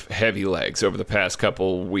bit of heavy legs over the past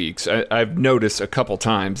couple weeks. I've noticed a couple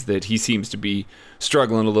times that he seems to be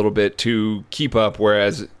struggling a little bit to keep up,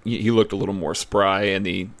 whereas he looked a little more spry in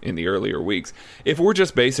the earlier weeks. If we're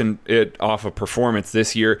just basing it off of performance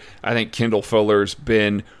this year, I think Kendall Fuller's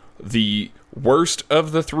been the worst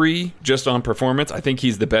of the three just on performance. I think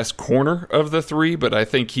he's the best corner of the three, but I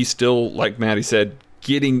think he's still, like Maddie said,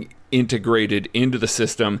 getting integrated into the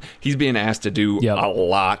system. He's being asked to do a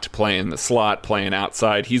lot, playing the slot, playing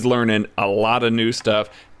outside. He's learning a lot of new stuff,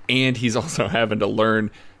 and he's also having to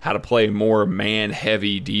learn how to play more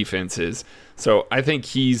man-heavy defenses. So I think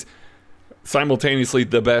he's simultaneously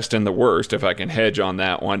the best and the worst, if I can hedge on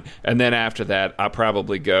that one. And then after that, I'll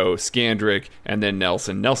probably go Scandrick and then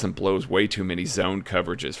Nelson. Nelson blows way too many zone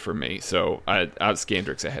coverages for me, so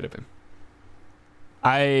Scandrick's ahead of him.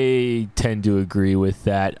 I tend to agree with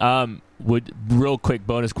that. Real quick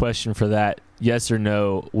bonus question for that: yes or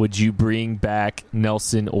no? Would you bring back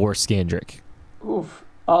Nelson or Scandrick? Oof.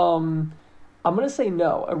 I'm going to say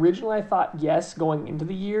no. Originally, I thought yes going into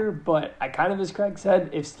the year, but I kind of, as Craig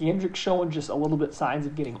said, if Scandrick's showing just a little bit signs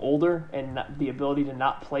of getting older and not, the ability to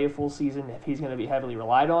not play a full season, if he's going to be heavily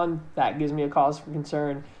relied on, that gives me a cause for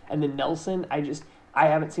concern. And then Nelson, I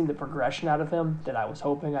haven't seen the progression out of him that I was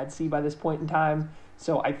hoping I'd see by this point in time.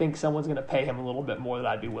 So I think someone's going to pay him a little bit more than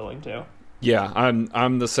I'd be willing to. Yeah,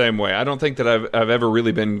 I'm the same way. I don't think that I've ever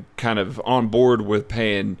really been kind of on board with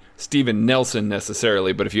paying Steven Nelson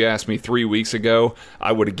necessarily, but if you asked me 3 weeks ago,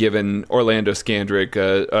 I would have given Orlando Scandrick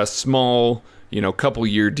a small,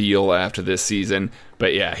 couple-year deal after this season.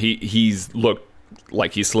 But yeah, he's looked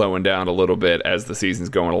like he's slowing down a little bit as the season's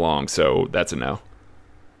going along, so that's a no.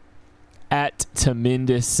 At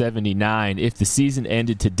Tamindus79, if the season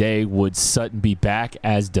ended today, would Sutton be back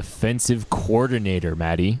as defensive coordinator,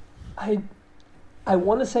 Maddie? I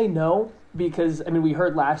want to say no, because, we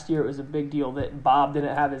heard last year it was a big deal that Bob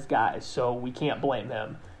didn't have his guys, so we can't blame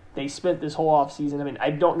him. They spent this whole offseason, I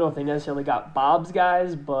don't know if they necessarily got Bob's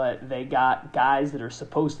guys, but they got guys that are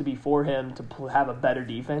supposed to be for him to have a better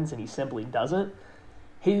defense, and he simply doesn't.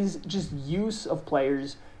 His just use of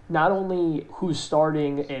players, not only who's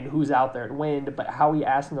starting and who's out there and when, but how he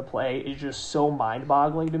asks them to play is just so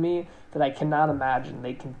mind-boggling to me that I cannot imagine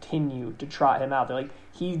they continue to trot him out there.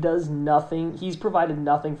 He does nothing. He's provided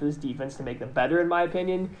nothing for this defense to make them better, in my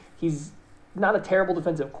opinion. He's not a terrible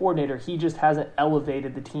defensive coordinator. He just hasn't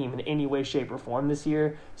elevated the team in any way, shape, or form this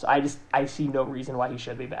year. So I see no reason why he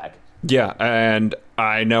should be back. Yeah, and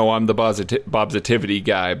I know I'm the Bobsitivity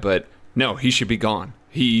guy, but no, he should be gone.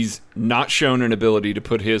 He's not shown an ability to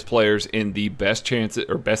put his players in the best chances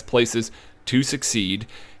or best places to succeed.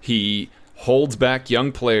 He holds back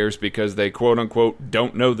young players because they quote-unquote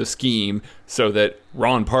don't know the scheme so that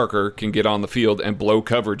Ron Parker can get on the field and blow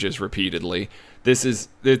coverages repeatedly.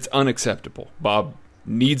 It's unacceptable. Bob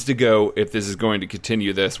needs to go if this is going to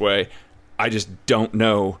continue this way. I just don't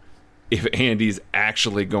know if Andy's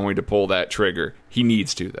actually going to pull that trigger. He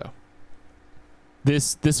needs to, though.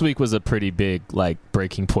 This week was a pretty big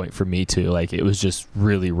breaking point for me too. It was just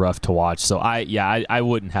really rough to watch. So I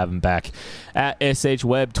wouldn't have him back. At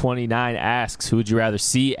SHWeb29 asks, who would you rather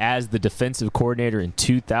see as the defensive coordinator in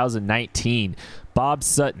 2019? Bob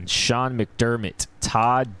Sutton, Sean McDermott,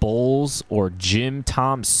 Todd Bowles, or Jim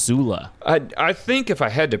Tom Sula? I think if I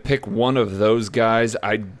had to pick one of those guys,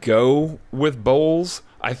 I'd go with Bowles.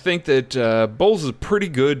 I think that Bowles is a pretty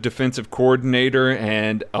good defensive coordinator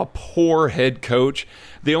and a poor head coach.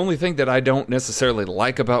 The only thing that I don't necessarily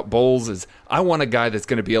like about Bowles is I want a guy that's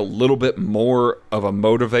going to be a little bit more of a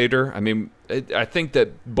motivator. I mean, I think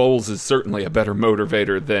that Bowles is certainly a better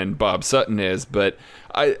motivator than Bob Sutton is, but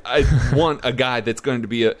I want a guy that's going to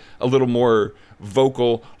be a little more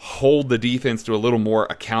vocal, hold the defense to a little more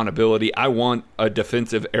accountability. I want a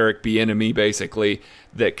defensive Eric Bieniemy, basically,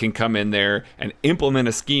 that can come in there and implement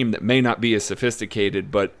a scheme that may not be as sophisticated,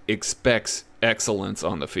 but expects excellence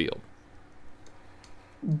on the field.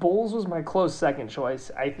 Bowles was my close second choice.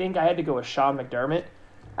 I think I had to go with Sean McDermott.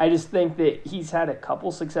 I just think that he's had a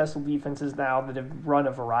couple successful defenses now that have run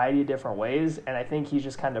a variety of different ways, and I think he's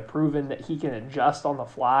just kind of proven that he can adjust on the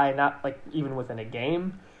fly, not even within a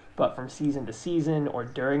game, but from season to season or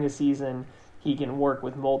during a season. He can work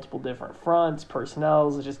with multiple different fronts,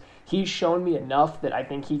 personnels. It's just he's shown me enough that I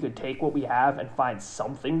think he could take what we have and find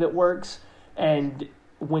something that works. And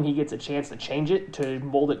when he gets a chance to change it, to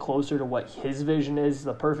mold it closer to what his vision is,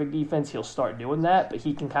 the perfect defense, he'll start doing that. But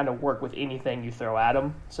he can kind of work with anything you throw at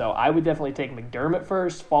him. So I would definitely take McDermott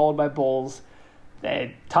first, followed by Bowles.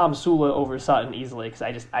 Tom Sula over Sutton easily, because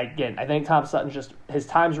I think Tom Sutton's his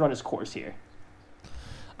time's run his course here.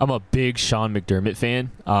 I'm a big Sean McDermott fan,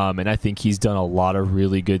 and I think he's done a lot of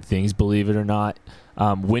really good things, believe it or not.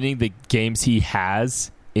 Winning the games he has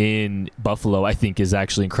in Buffalo, I think, is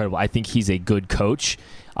actually incredible. I think he's a good coach,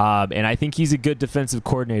 and I think he's a good defensive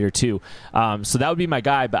coordinator too. So that would be my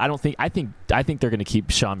guy, but I think they're going to keep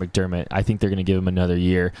Sean McDermott. I think they're going to give him another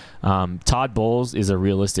year. Todd Bowles is a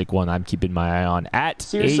realistic one I'm keeping my eye on.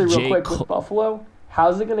 Seriously, real quick, with Buffalo,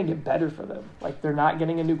 how's it going to get better for them? They're not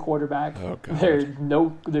getting a new quarterback. Oh, God.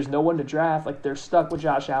 There's no one to draft. They're stuck with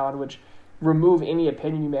Josh Allen, which remove any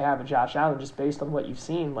opinion you may have of Josh Allen just based on what you've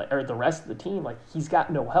seen, or the rest of the team. He's got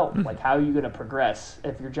no help. How are you going to progress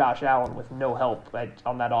if you're Josh Allen with no help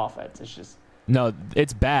on that offense? It's just... No,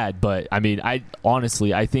 it's bad, but I mean, I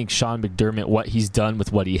think Sean McDermott, what he's done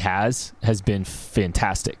with what he has been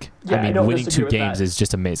fantastic. Yeah, I mean, winning 2 games is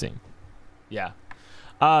just amazing. Yeah.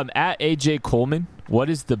 At AJ Coleman, what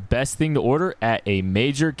is the best thing to order at a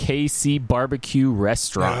major KC barbecue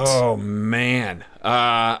restaurant? Oh, man.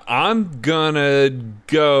 I'm going to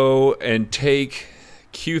go and take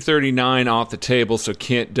Q39 off the table so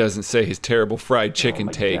Kent doesn't say his terrible fried chicken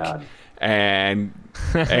take. God. And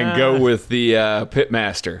go with the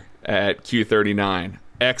Pitmaster at Q39.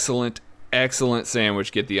 Excellent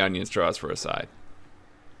sandwich. Get the onion straws for a side.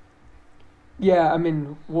 Yeah, I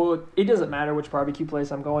mean, it doesn't matter which barbecue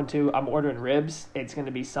place I'm going to. I'm ordering ribs. It's going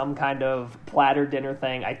to be some kind of platter dinner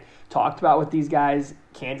thing. I talked about with these guys.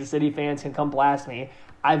 Kansas City fans can come blast me.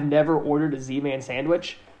 I've never ordered a Z-Man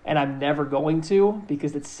sandwich, and I'm never going to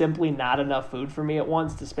because it's simply not enough food for me at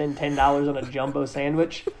once to spend $10 on a jumbo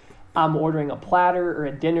sandwich. I'm ordering a platter or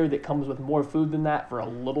a dinner that comes with more food than that for a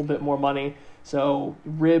little bit more money. So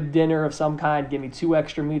rib dinner of some kind, give me 2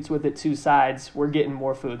 extra meats with it, 2 sides. We're getting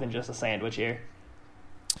more food than just a sandwich here.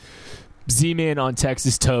 Z-Man on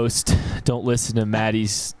Texas toast. Don't listen to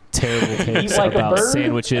Maddie's terrible takes about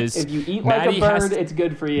sandwiches. If you eat like a bird, it's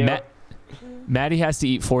good for you. Maddie has to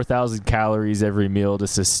eat 4,000 calories every meal to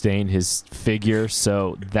sustain his figure,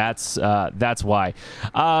 so that's why.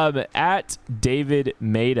 At David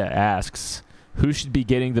Maida asks, who should be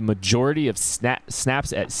getting the majority of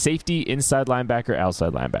snaps at safety, inside linebacker,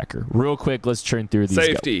 outside linebacker? Real quick, let's churn through these.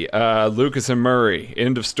 Safety, Lucas and Murray.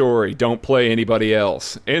 End of story. Don't play anybody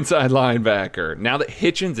else. Inside linebacker. Now that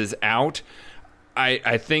Hitchens is out,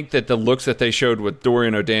 I think that the looks that they showed with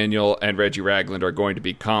Dorian O'Daniel and Reggie Ragland are going to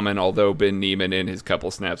be common, although Ben Neiman in his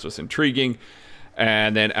couple snaps was intriguing.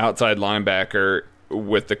 And then outside linebacker,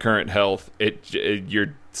 with the current health,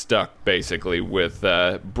 you're stuck basically with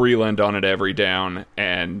Breeland on it every down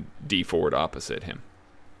and D Ford opposite him.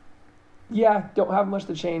 Yeah, don't have much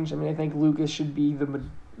to change. I mean, I think Lucas should be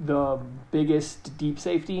the biggest deep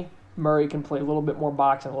safety. Murray can play a little bit more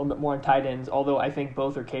box and a little bit more on tight ends, although I think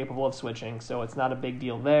both are capable of switching, so it's not a big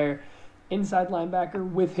deal there. Inside linebacker,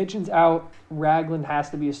 with Hitchens out, Ragland has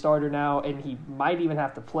to be a starter now, and he might even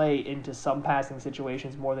have to play into some passing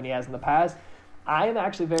situations more than he has in the past. I am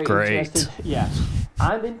actually very interested. Yeah,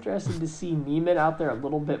 I'm interested to see Neiman out there a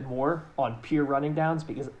little bit more on pure running downs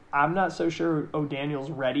because I'm not so sure O'Daniel's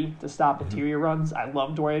ready to stop interior runs. I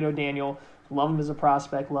love Dorian O'Daniel, love him as a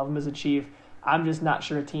prospect, love him as a Chief. I'm just not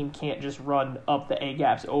sure a team can't just run up the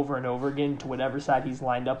A-gaps over and over again to whatever side he's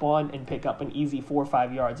lined up on and pick up an easy 4 or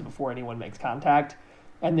 5 yards before anyone makes contact.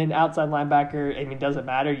 And then outside linebacker, I mean, doesn't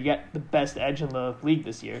matter. You get the best edge in the league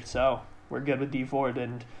this year, so we're good with D Ford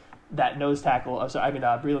and that nose tackle.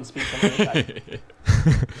 Breeland Speaks on the other side.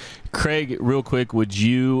 Craig, real quick, would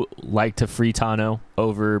you like to free Tano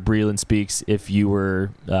over Breeland Speaks if you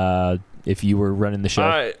were running the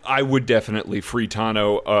show? I would definitely free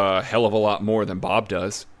Tano a hell of a lot more than Bob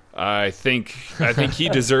does. I think he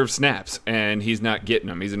deserves snaps, and he's not getting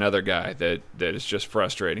them. He's another guy that is just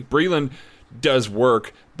frustrating. Breeland does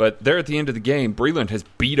work, but they're at the end of the game. Breeland has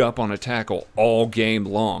beat up on a tackle all game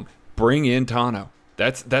long. Bring in Tano.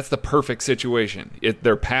 That's the perfect situation.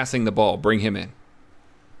 They're passing the ball. Bring him in.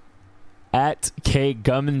 At K.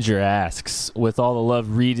 Gumminger asks, with all the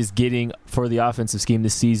love Reed is getting for the offensive scheme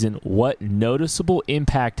this season, what noticeable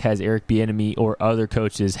impact has Eric Bieniemy or other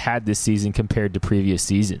coaches had this season compared to previous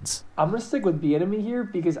seasons? I'm going to stick with Bieniemy here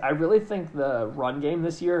because I really think the run game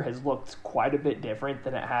this year has looked quite a bit different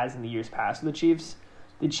than it has in the years past with the Chiefs.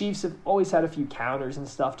 The Chiefs have always had a few counters and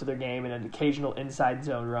stuff to their game and an occasional inside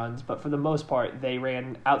zone runs, but for the most part, they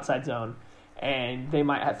ran outside zone. And they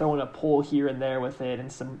might have thrown a pull here and there with it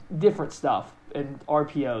and some different stuff and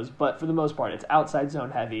RPOs. But for the most part, it's outside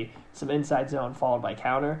zone heavy, some inside zone followed by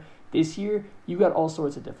counter. This year, you got all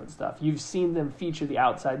sorts of different stuff. You've seen them feature the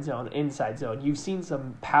outside zone, inside zone. You've seen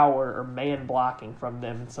some power or man blocking from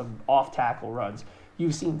them, some off-tackle runs.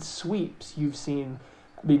 You've seen sweeps. You've seen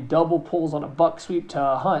double pulls on a buck sweep to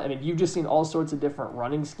a hunt. I mean, you've just seen all sorts of different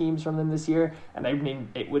running schemes from them this year, and I mean,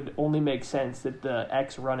 it would only make sense that the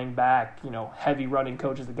ex-running back, heavy running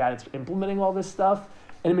coach is the guy that's implementing all this stuff.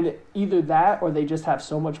 And I mean, either that or they just have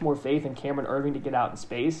so much more faith in Cameron Irving to get out in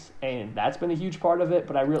space, and that's been a huge part of it,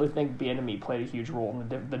 but I really think Bieniemy played a huge role in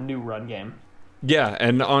the new run game. Yeah,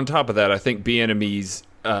 and on top of that, I think Bieniemy's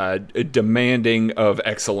demanding of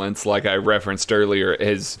excellence, like I referenced earlier,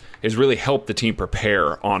 has really helped the team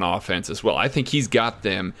prepare on offense as well. I think he's got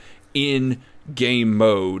them in game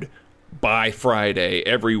mode by Friday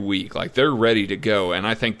every week. Like, they're ready to go, and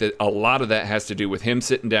I think that a lot of that has to do with him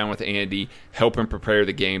sitting down with Andy, helping prepare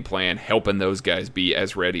the game plan, helping those guys be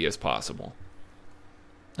as ready as possible.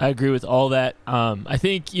 I agree with all that. I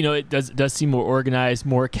think, it does seem more organized,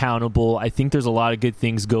 more accountable. I think there's a lot of good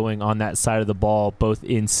things going on that side of the ball, both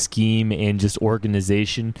in scheme and just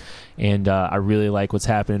organization, and I really like what's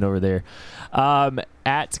happening over there. At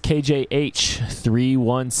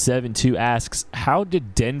KJH3172 asks, how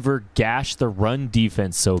did Denver gash the run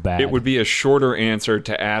defense so bad? It would be a shorter answer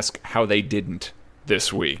to ask how they didn't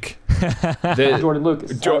this week. Jordan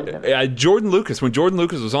Lucas. Jordan Lucas. When Jordan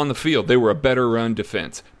Lucas was on the field, they were a better run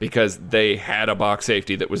defense because they had a box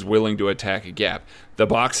safety that was willing to attack a gap. The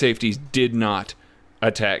box safeties did not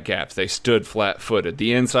attack gaps. They stood flat-footed.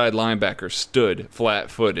 The inside linebacker stood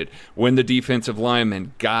flat-footed. When the defensive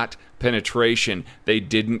linemen got penetration, they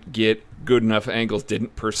didn't get good enough angles,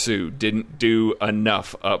 didn't pursue, didn't do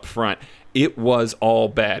enough up front. It was all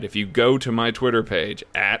bad. If you go to my Twitter page,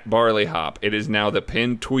 at BarleyHop, it is now the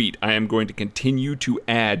pinned tweet. I am going to continue to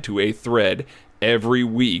add to a thread every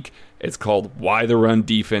week. It's called Why the Run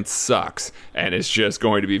Defense Sucks, and it's just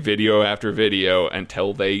going to be video after video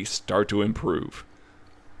until they start to improve.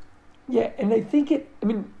 Yeah, and I think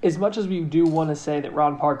as much as we do want to say that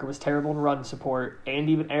Ron Parker was terrible in run support and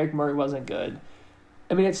even Eric Murray wasn't good,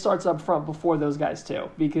 it starts up front before those guys too,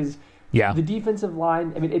 because the defensive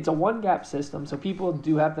line, it's a one-gap system, so people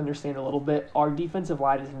do have to understand a little bit. Our defensive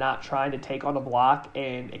line is not trying to take on a block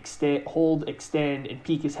and extend, and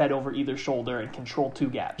peek his head over either shoulder and control two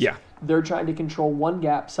gaps. Yeah. They're trying to control one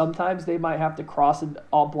gap. Sometimes they might have to cross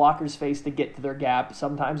a blocker's face to get to their gap.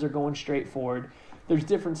 Sometimes they're going straight forward. There's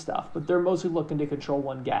different stuff, but they're mostly looking to control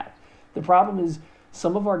one gap. The problem is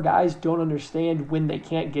some of our guys don't understand when they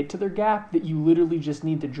can't get to their gap that you literally just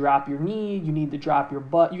need to drop your knee, you need to drop your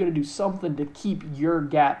butt, you got to do something to keep your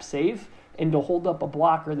gap safe and to hold up a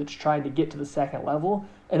blocker that's trying to get to the second level.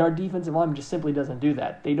 And our defensive line just simply doesn't do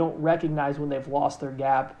that. They don't recognize when they've lost their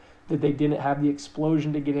gap that they didn't have the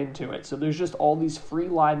explosion to get into it. So there's just all these free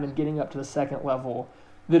linemen getting up to the second level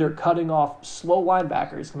that are cutting off slow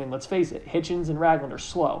linebackers. I mean, let's face it, Hitchens and Ragland are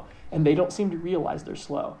slow, and they don't seem to realize they're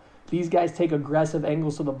slow. These guys take aggressive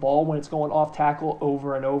angles to the ball when it's going off tackle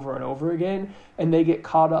over and over and over again, and they get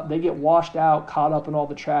caught up, they get washed out, caught up in all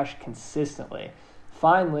the trash consistently.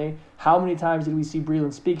 Finally, how many times did we see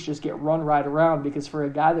Breland Speaks just get run right around? Because for a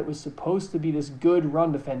guy that was supposed to be this good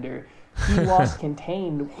run defender, he lost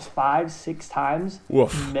contained 5-6 times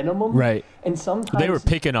minimum. Right. And sometimes they were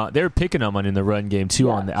picking him on in the run game too,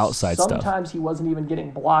 on the outside stuff. Sometimes he wasn't even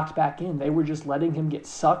getting blocked back in. They were just letting him get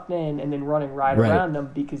sucked in and then running right around him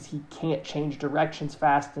because he can't change directions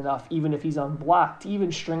fast enough, even if he's unblocked, to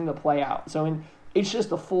even string the play out. So it's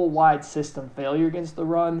just a full wide system failure against the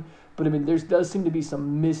run. But, I mean, there does seem to be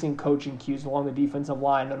some missing coaching cues along the defensive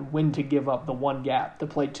line on when to give up the one gap, the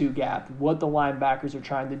play two gap, what the linebackers are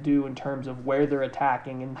trying to do in terms of where they're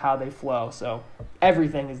attacking and how they flow. So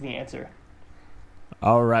everything is the answer.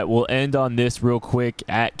 All right, we'll end on this real quick.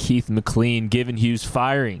 At Keith McLean, given Hughes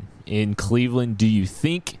firing in Cleveland, do you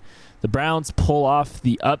think the Browns pull off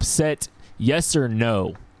the upset? Yes or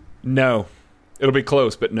no? No. It'll be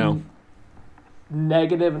close, but no.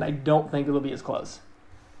 Negative, and I don't think it'll be as close.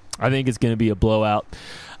 I think it's going to be a blowout.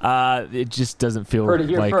 It just doesn't feel Heard it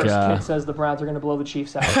here like... first. Kent says the Browns are going to blow the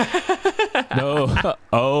Chiefs out. No.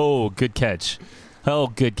 Oh, good catch. Oh,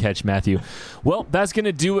 good catch, Matthew. Well, that's going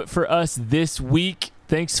to do it for us this week.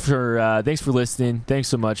 Thanks for listening. Thanks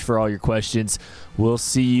so much for all your questions. We'll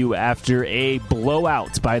see you after a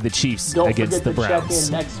blowout by the Chiefs against the Browns. Don't forget to check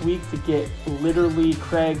in next week to get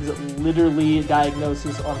Craig's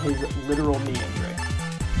diagnosis on his literal knee injury.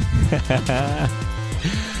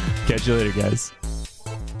 Catch you later, guys.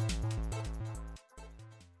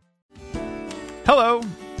 Hello,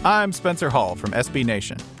 I'm Spencer Hall from SB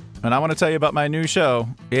Nation, and I want to tell you about my new show,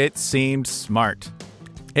 It Seemed Smart.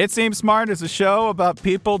 It Seemed Smart is a show about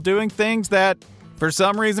people doing things that, for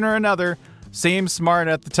some reason or another, seem smart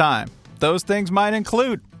at the time. Those things might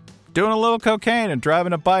include doing a little cocaine and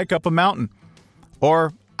driving a bike up a mountain.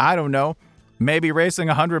 Or, I don't know, maybe racing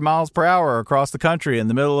 100 miles per hour across the country in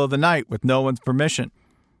the middle of the night with no one's permission.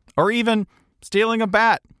 Or even stealing a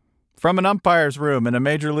bat from an umpire's room in a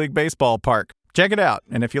Major League Baseball park. Check it out,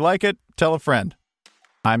 and if you like it, tell a friend.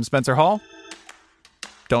 I'm Spencer Hall.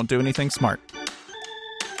 Don't do anything smart.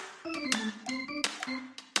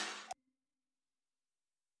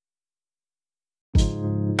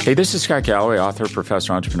 Hey, this is Scott Galloway, author,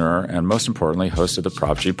 professor, entrepreneur, and most importantly, host of the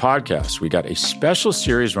Prop G podcast. We got a special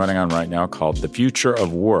series running on right now called The Future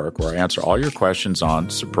of Work, where I answer all your questions on,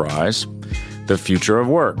 surprise, the future of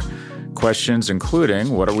work. Questions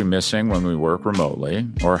including, what are we missing when we work remotely?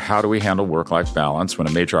 Or how do we handle work-life balance when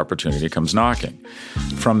a major opportunity comes knocking?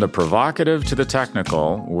 From the provocative to the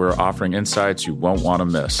technical, we're offering insights you won't want to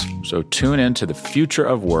miss. So tune in to The Future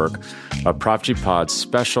of Work, a Prop G Pod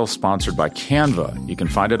special sponsored by Canva. You can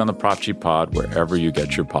find it on the Prop G Pod wherever you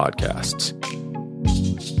get your podcasts.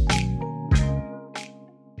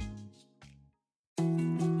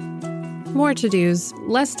 More to-dos,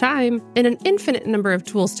 less time, and an infinite number of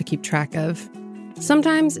tools to keep track of.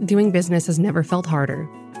 Sometimes doing business has never felt harder,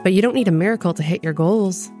 but you don't need a miracle to hit your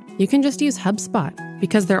goals. You can just use HubSpot,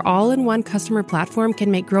 because their all-in-one customer platform can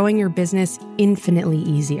make growing your business infinitely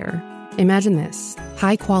easier. Imagine this: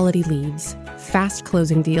 high-quality leads, fast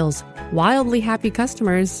closing deals, wildly happy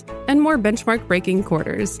customers, and more benchmark-breaking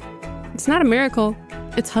quarters. It's not a miracle,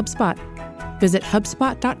 it's HubSpot. Visit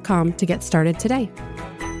HubSpot.com to get started today.